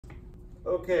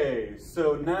Okay,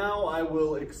 so now I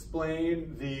will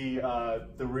explain the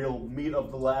real meat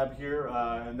of the lab here,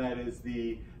 and that is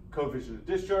the coefficient of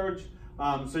discharge.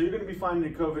 So you're going to be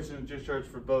finding the coefficient of discharge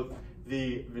for both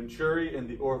the Venturi and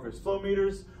the Orifice flow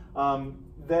meters.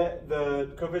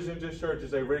 The coefficient of discharge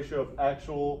is a ratio of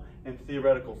actual and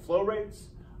theoretical flow rates,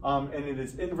 and it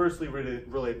is inversely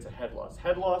related to head loss.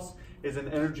 Head loss is an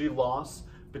energy loss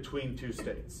between two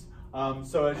states.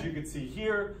 So as you can see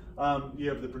here, you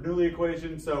have the Bernoulli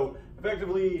equation. So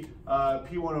effectively,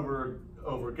 P1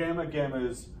 over gamma. Gamma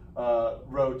is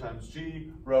rho times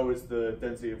G. Rho is the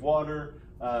density of water,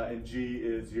 and G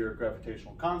is your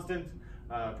gravitational constant.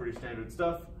 Pretty standard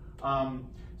stuff.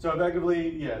 So effectively,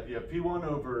 yeah, you have P1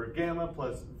 over gamma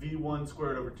plus V1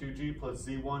 squared over 2G plus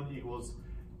Z1 equals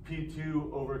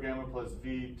P2 over gamma plus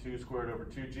V2 squared over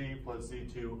 2G plus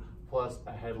Z2 plus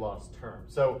a head loss term.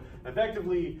 So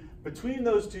effectively, between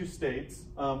those two states,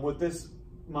 what this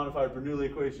modified Bernoulli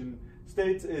equation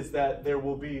states is that there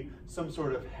will be some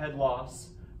sort of head loss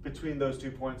between those 2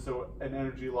 points, so an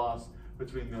energy loss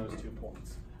between those 2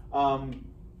 points.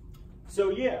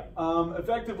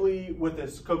 Effectively with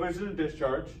this coefficient of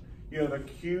discharge, you have a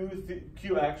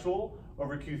Q actual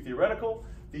over Q theoretical.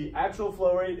 The actual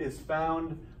flow rate is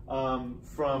found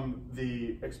from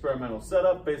the experimental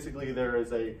setup. Basically, there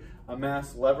is a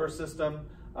mass lever system,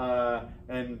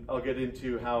 and I'll get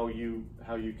into how you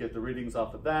get the readings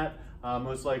off of that.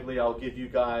 Most likely, I'll give you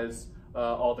guys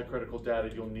all the critical data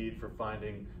you'll need for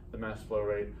finding the mass flow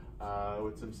rate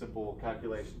with some simple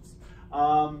calculations.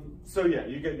 So yeah,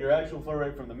 you get your actual flow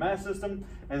rate from the mass system,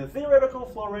 and the theoretical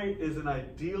flow rate is an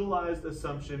idealized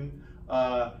assumption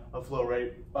of flow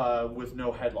rate with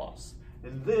no head loss.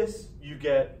 And this you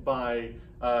get by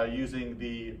using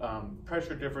the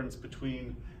pressure difference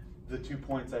between the 2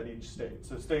 points at each state.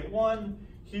 So state 1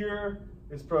 here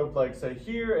is probed like say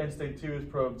here, and state 2 is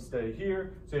probed stay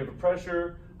here. So you have a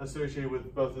pressure associated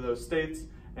with both of those states,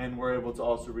 and we're able to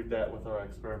also read that with our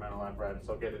experimental apparatus.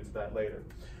 I'll get into that later.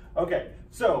 Okay,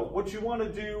 so what you want to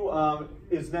do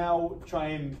is now try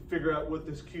and figure out what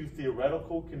this Q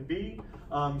theoretical can be.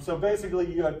 So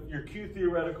basically you have your Q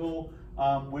theoretical,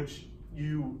 which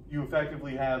you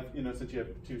effectively have, since you have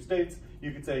two states,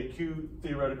 you could say Q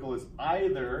theoretical is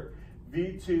either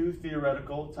V2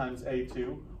 theoretical times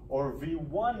A2 or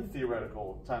V1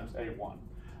 theoretical times A1.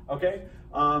 Okay,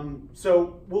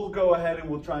 so we'll go ahead and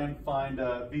we'll try and find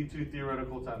V2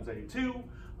 theoretical times A2.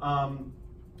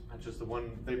 That's just the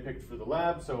one they picked for the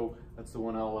lab, so that's the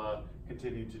one I'll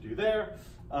continue to do there,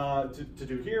 to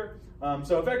do here.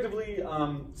 So effectively,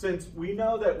 since we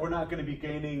know that we're not going to be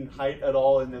gaining height at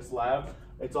all in this lab,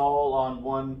 it's all on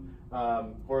one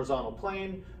horizontal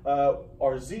plane,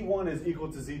 our Z1 is equal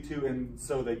to Z2, and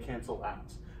so they cancel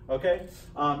out. Okay,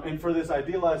 and for this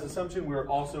idealized assumption, we're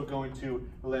also going to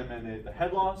eliminate the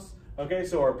head loss. Okay,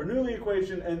 so our Bernoulli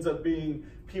equation ends up being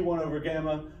P1 over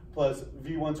gamma plus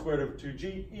V1 squared over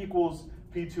 2G equals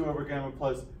P2 over gamma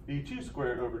plus V2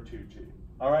 squared over 2G.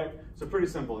 All right, so pretty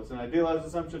simple. It's an idealized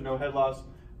assumption, no head loss,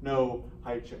 no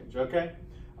height change, okay?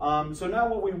 So now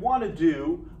what we want to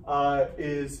do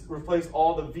is replace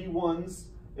all the V1s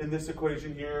in this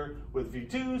equation here with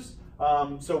V2s.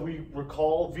 So we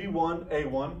recall V1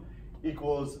 A1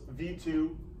 equals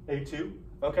V2 A2,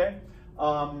 okay?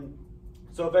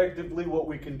 So effectively what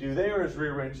we can do there is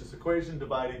rearrange this equation,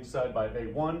 divide each side by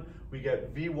A1. We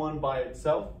get V1 by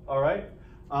itself, all right?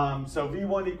 So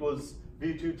V1 equals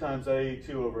V2 times A2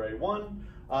 over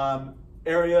A1.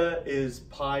 Area is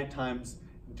pi times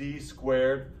D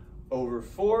squared over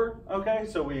 4, okay?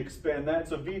 So we expand that.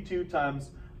 So V2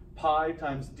 times pi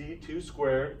times D2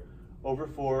 squared over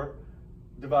 4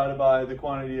 divided by the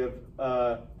quantity of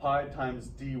pi times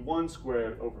D1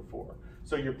 squared over 4.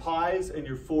 So your pi's and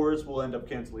your 4's will end up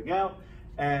canceling out,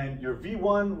 and your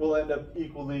V1 will end up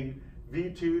equaling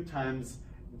V2 times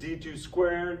D2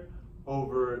 squared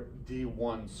over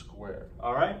D1 squared,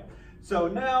 all right? So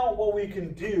now what we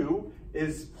can do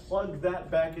is plug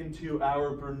that back into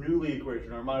our Bernoulli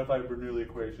equation, our modified Bernoulli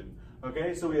equation,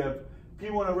 okay? So we have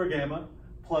P1 over gamma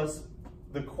plus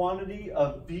the quantity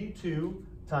of V2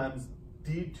 times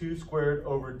D2 squared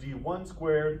over D1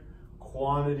 squared,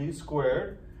 quantity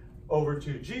squared, over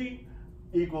 2G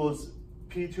equals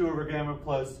P2 over gamma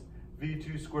plus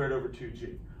V2 squared over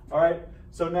 2G. All right,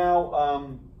 so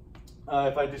now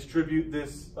if I distribute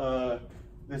this,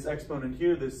 this exponent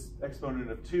here, this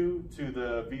exponent of 2 to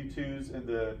the V2s and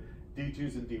the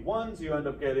D2s and D1s, you end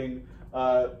up getting,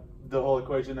 the whole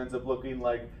equation ends up looking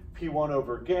like P1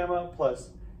 over gamma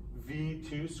plus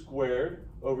V2 squared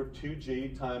over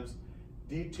 2G times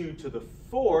D2 to the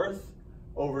 4th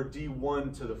over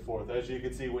D1 to the 4th. As you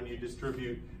can see, when you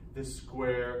distribute this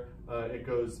square, it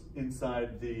goes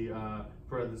inside the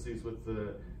parentheses with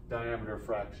the diameter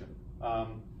fraction.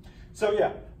 So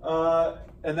yeah,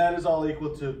 and that is all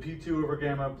equal to P2 over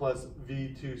gamma plus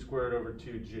V2 squared over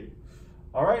 2G.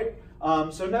 All right,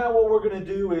 so now what we're gonna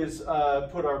do is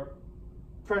put our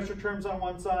pressure terms on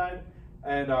one side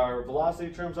and our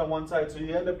velocity terms on one side. So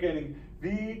you end up getting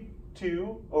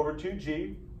V2 over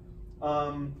 2G,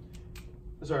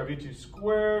 V2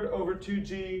 squared over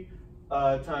 2G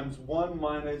times 1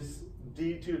 minus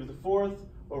D2 to the fourth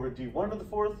over D1 to the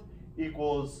fourth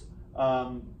equals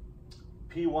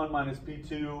P1 minus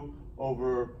P2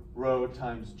 over rho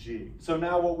times G. So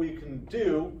now what we can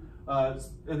do,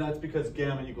 and that's because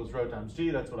gamma equals rho times G,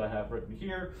 that's what I have written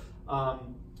here,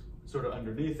 sort of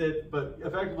underneath it. But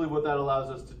effectively what that allows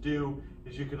us to do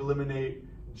is you could eliminate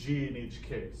G in each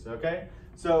case, okay?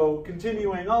 So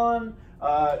continuing on,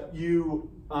 you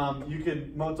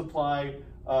can multiply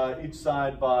each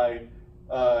side by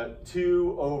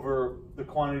 2 over the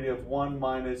quantity of 1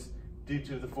 minus D2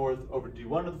 to the fourth over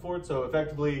D1 to the fourth. So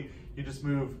effectively, you just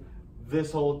move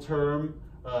this whole term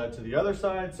to the other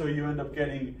side. So you end up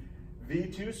getting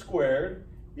V2 squared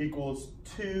equals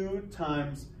 2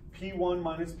 times P1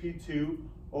 minus P2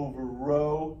 over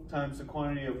rho times the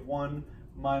quantity of 1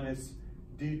 minus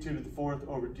D2 to the fourth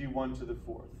over D1 to the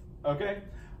fourth. Okay?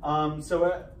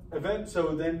 So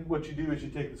then what you do is you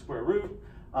take the square root.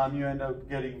 You end up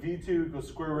getting V2 equals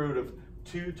square root of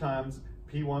 2 times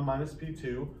P1 minus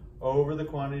P2 over the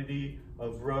quantity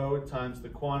of rho times the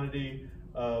quantity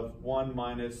of 1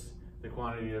 minus the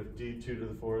quantity of D2 to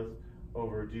the fourth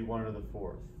over D1 to the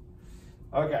fourth.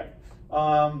 Okay,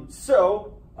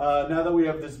 so now that we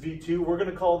have this V2, we're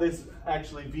going to call this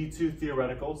actually V2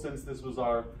 theoretical, since this was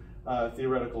our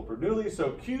theoretical Bernoulli.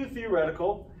 So Q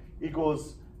theoretical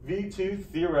equals V2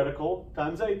 theoretical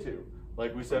times A2,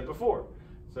 like we said before.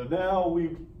 So now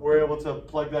we were able to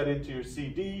plug that into your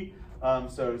CD.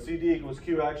 So CD equals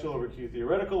Q actual over Q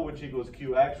theoretical, which equals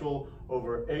Q actual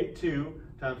over A2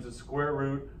 times the square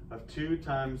root of 2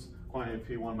 times quantity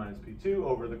of P1 minus P2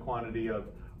 over the quantity of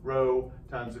rho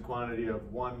times the quantity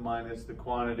of 1 minus the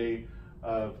quantity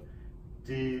of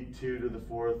D2 to the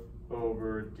fourth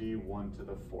over D1 to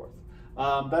the fourth.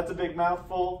 That's a big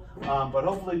mouthful, but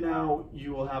hopefully now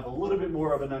you will have a little bit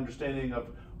more of an understanding of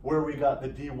where we got the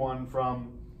D1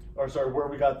 from, or sorry, where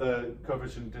we got the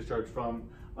coefficient of discharge from.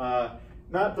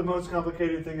 Not the most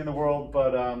complicated thing in the world,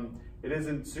 but it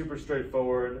isn't super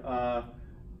straightforward.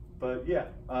 But yeah,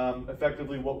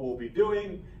 effectively what we'll be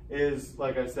doing is,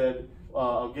 like I said,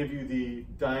 I'll give you the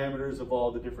diameters of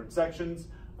all the different sections.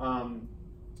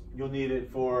 You'll need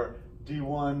it for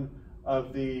D1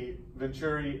 of the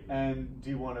Venturi and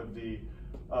D1 of the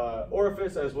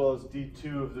Orifice, as well as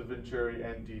D2 of the Venturi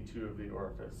and D2 of the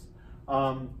Orifice.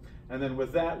 And then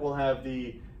with that, we'll have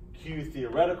the Q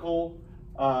theoretical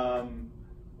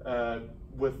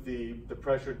with the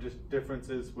pressure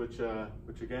differences, which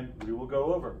again, we will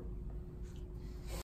go over.